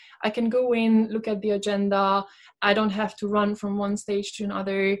I can go in, look at the agenda. I don't have to run from one stage to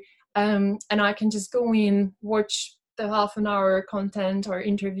another. And I can just go in, watch the half an hour content or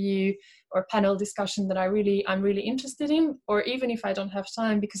interview or panel discussion that I'm really interested in. Or even if I don't have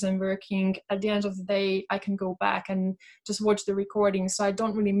time because I'm working, at the end of the day, I can go back and just watch the recording. So I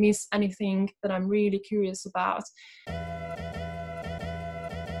don't really miss anything that I'm really curious about.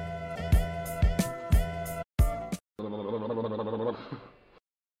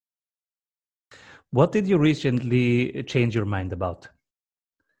 What did you recently change your mind about?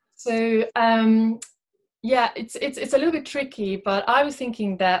 So it's a little bit tricky, but I was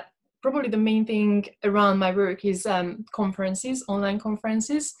thinking that probably the main thing around my work is conferences, online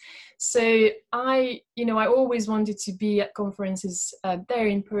conferences. So I always wanted to be at conferences there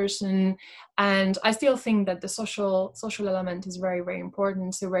in person, and I still think that the social element is very, very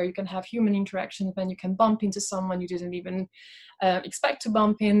important. So where you can have human interaction, when you can bump into someone you didn't even expect to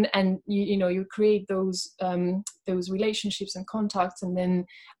bump in, and you create those relationships and contacts, and then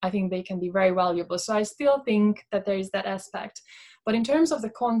I think they can be very valuable. So I still think that there is that aspect. But in terms of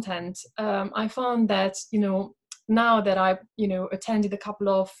the content, I found that, now that I, attended a couple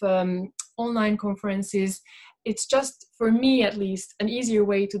of online conferences, it's just, for me at least, an easier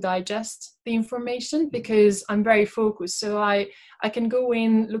way to digest the information because I'm very focused. So I can go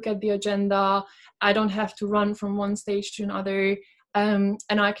in, look at the agenda. I don't have to run from one stage to another. And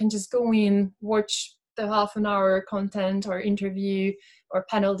I can just go in, watch the half an hour content or interview or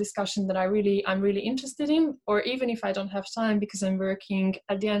panel discussion that I'm really interested in. Or even if I don't have time because I'm working,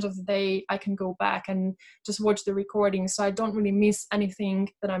 at the end of the day, I can go back and just watch the recording. So I don't really miss anything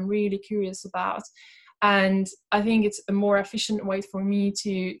that I'm really curious about. And I think it's a more efficient way for me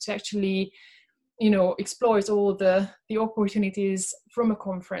to actually, explore all the opportunities from a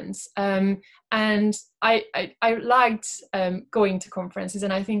conference. And I liked going to conferences,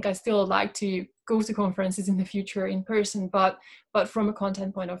 and I think I still like to go to conferences in the future in person, but from a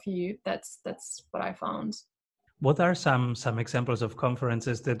content point of view, that's what I found. What are some examples of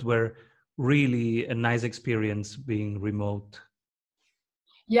conferences that were really a nice experience being remote?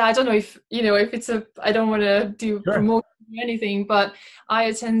 Yeah, I don't know if it's I don't want to do promotion or anything, but I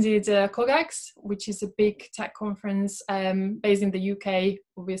attended COGAX, which is a big tech conference based in the UK.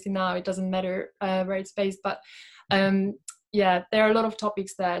 Obviously now it doesn't matter where it's based, but there are a lot of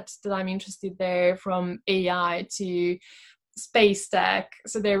topics that I'm interested there, from AI to space tech.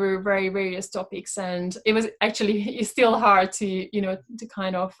 So there were very various topics, and it was actually still hard to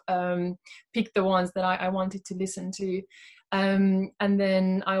kind of pick the ones that I wanted to listen to. And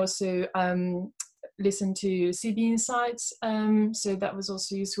then I also listened to CB Insights. So that was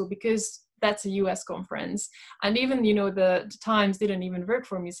also useful because that's a US conference. And even, the times didn't even work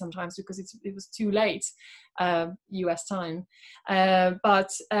for me sometimes because it was too late, US time. But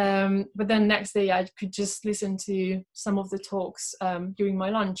then next day I could just listen to some of the talks during my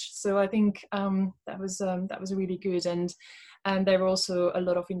lunch. So I think that was really good. And there were also a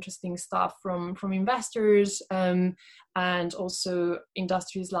lot of interesting stuff from investors and also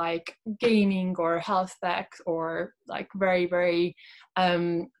industries like gaming or health tech, or like very, very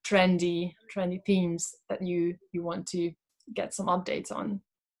trendy themes that you want to get some updates on.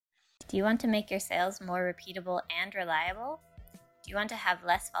 Do you want to make your sales more repeatable and reliable? Do you want to have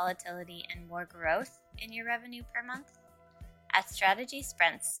less volatility and more growth in your revenue per month? At Strategy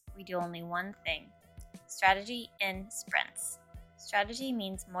Sprints, we do only one thing: strategy in sprints. Strategy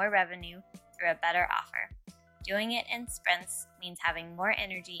means more revenue through a better offer. Doing it in sprints means having more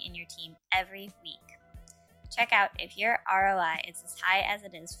energy in your team every week. Check out if your ROI is as high as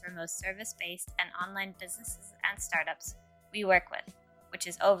it is for most service-based and online businesses and startups we work with, which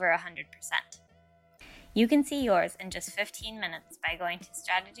is over 100%. You can see yours in just 15 minutes by going to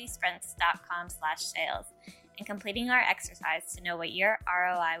strategysprints.com/sales and completing our exercise to know what your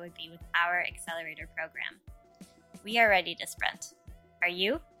ROI would be with our accelerator program. We are ready to sprint. Are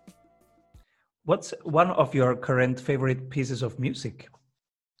you? What's one of your current favorite pieces of music?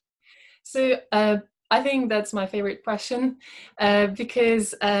 So I think that's my favorite question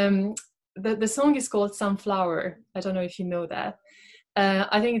because the song is called Sunflower. I don't know if you know that.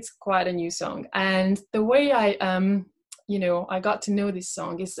 I think it's quite a new song. And the way I got to know this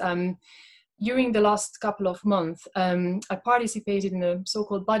song is during the last couple of months, I participated in a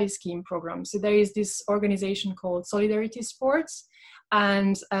so-called buddy scheme program. So there is this organization called Solidarity Sports.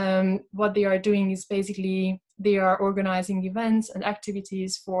 And what they are doing is basically they are organizing events and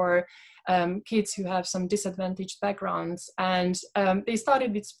activities for kids who have some disadvantaged backgrounds. And they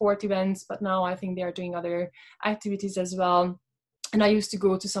started with sport events, but now I think they are doing other activities as well. And I used to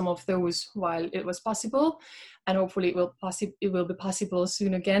go to some of those while it was possible, and hopefully it will be possible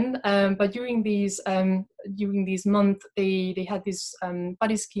soon again. But during these months, they had this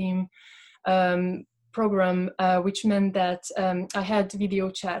buddy scheme program, which meant that I had video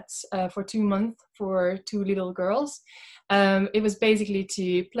chats for 2 months for 2 little girls. It was basically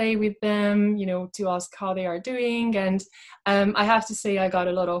to play with them, to ask how they are doing, and I have to say I got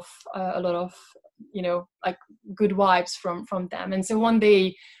a lot of like good vibes from them. And so one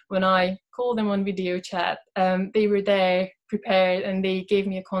day when I called them on video chat, they were there prepared, and they gave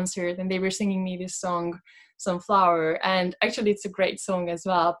me a concert, and they were singing me this song, Sunflower. And actually it's a great song as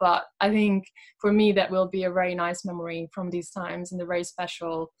well, but I think for me that will be a very nice memory from these times, and a very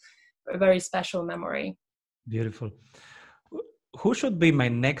special memory. Beautiful. Who should be my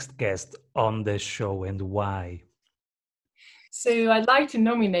next guest on the show, and why? So I'd like to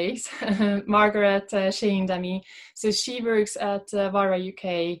nominate Margaret Shane Demi. So she works at Vara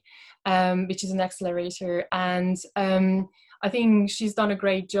UK, which is an accelerator, and I think she's done a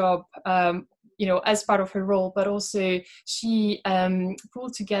great job, as part of her role, but also she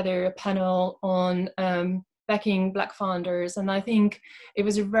pulled together a panel on backing Black founders, and I think it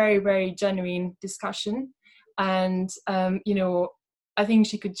was a very, very genuine discussion. And I think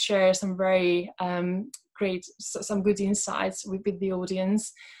she could share some very some good insights with the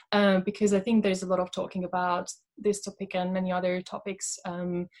audience, because I think there's a lot of talking about this topic and many other topics,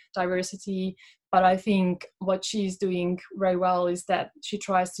 diversity, but I think what she's doing very well is that she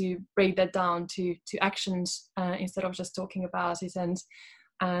tries to break that down to actions instead of just talking about it,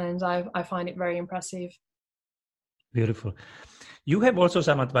 and I find it very impressive. Beautiful. You have also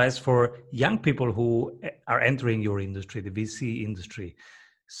some advice for young people who are entering your industry, the VC industry.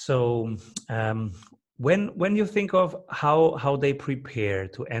 So when you think of how they prepare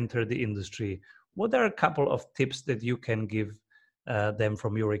to enter the industry, what are a couple of tips that you can give them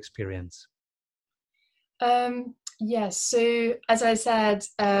from your experience? Yes, so as I said,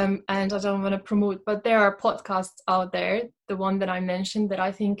 and I don't want to promote, but there are podcasts out there, the one that I mentioned, that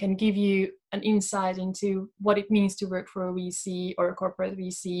I think can give you an insight into what it means to work for a VC or a corporate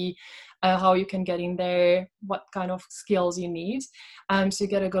VC, how you can get in there, what kind of skills you need. So you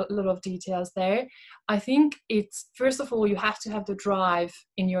get a lot of details there. I think it's, first of all, you have to have the drive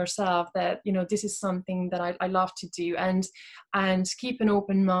in yourself that, this is something that I love to do, and keep an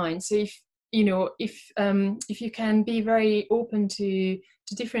open mind. So if you can be very open to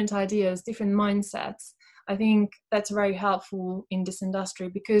different ideas, different mindsets, I think that's very helpful in this industry,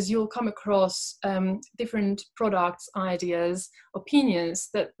 because you'll come across different products, ideas, opinions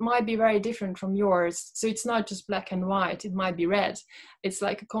that might be very different from yours. So it's not just black and white, it might be red. It's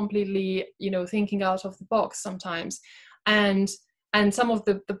like a completely, thinking out of the box sometimes. And some of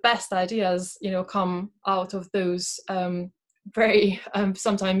the best ideas, come out of those very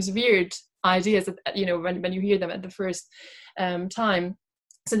sometimes weird ideas that, when you hear them at the first time.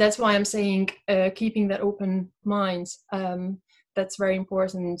 So that's why I'm saying keeping that open mind, that's very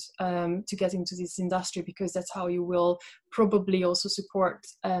important to get into this industry, because that's how you will probably also support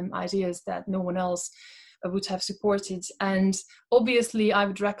ideas that no one else would have supported. And obviously I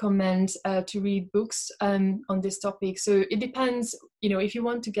would recommend to read books on this topic. So it depends, if you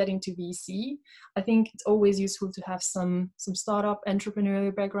want to get into VC, I think it's always useful to have some startup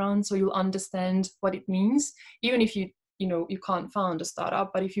entrepreneurial background, so you'll understand what it means, even if you can't found a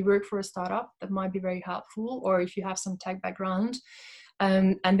startup. But if you work for a startup, that might be very helpful, or if you have some tech background,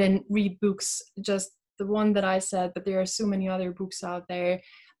 and then read books, just the one that I said, but there are so many other books out there,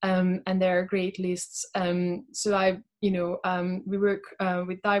 and there are great lists. So we work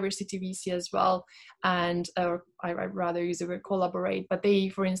with Diversity VC as well, and I rather use the word collaborate, but they,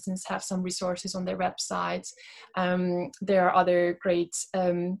 for instance, have some resources on their website. There are other great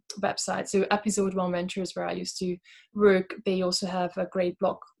websites. So Episode One Ventures, where I used to work, they also have a great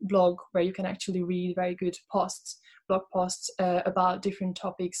blog where you can actually read very good blog posts about different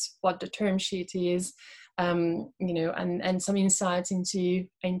topics, what the term sheet is, and some insights into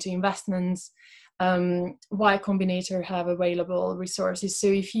investments, Y Combinator have available resources. So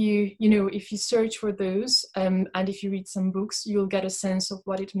if you search for those, and if you read some books, you'll get a sense of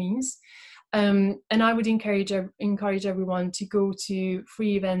what it means. And I would encourage everyone to go to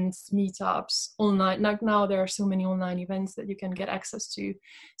free events, meetups, online. Like now there are so many online events that you can get access to.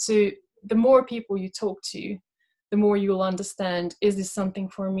 So the more people you talk to, the more you'll understand, is this something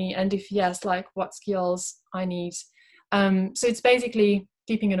for me? And if yes, like what skills I need. So it's basically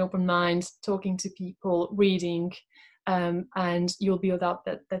keeping an open mind, talking to people, reading, and you'll build up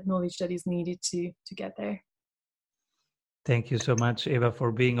that knowledge that is needed to get there. Thank you so much, Eva,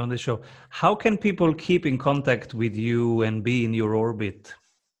 for being on the show. How can people keep in contact with you and be in your orbit?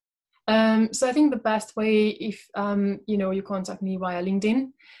 So I think the best way, if you contact me via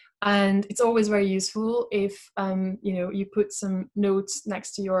LinkedIn, and it's always very useful if you put some notes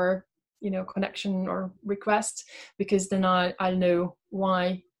next to your connection or request, because then I'll know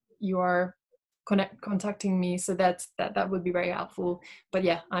why you are contacting me. So that would be very helpful. But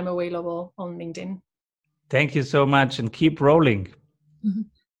yeah, I'm available on LinkedIn. Thank you so much, and keep rolling. Mm-hmm.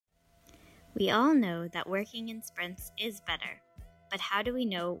 We all know that working in sprints is better, but how do we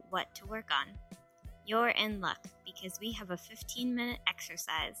know what to work on? You're in luck, because we have a 15-minute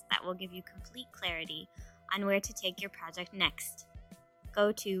exercise that will give you complete clarity on where to take your project next.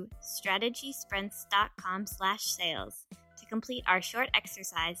 Go to strategysprints.com/sales to complete our short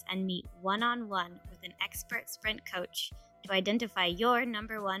exercise and meet one-on-one with an expert sprint coach to identify your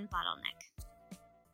number one bottleneck.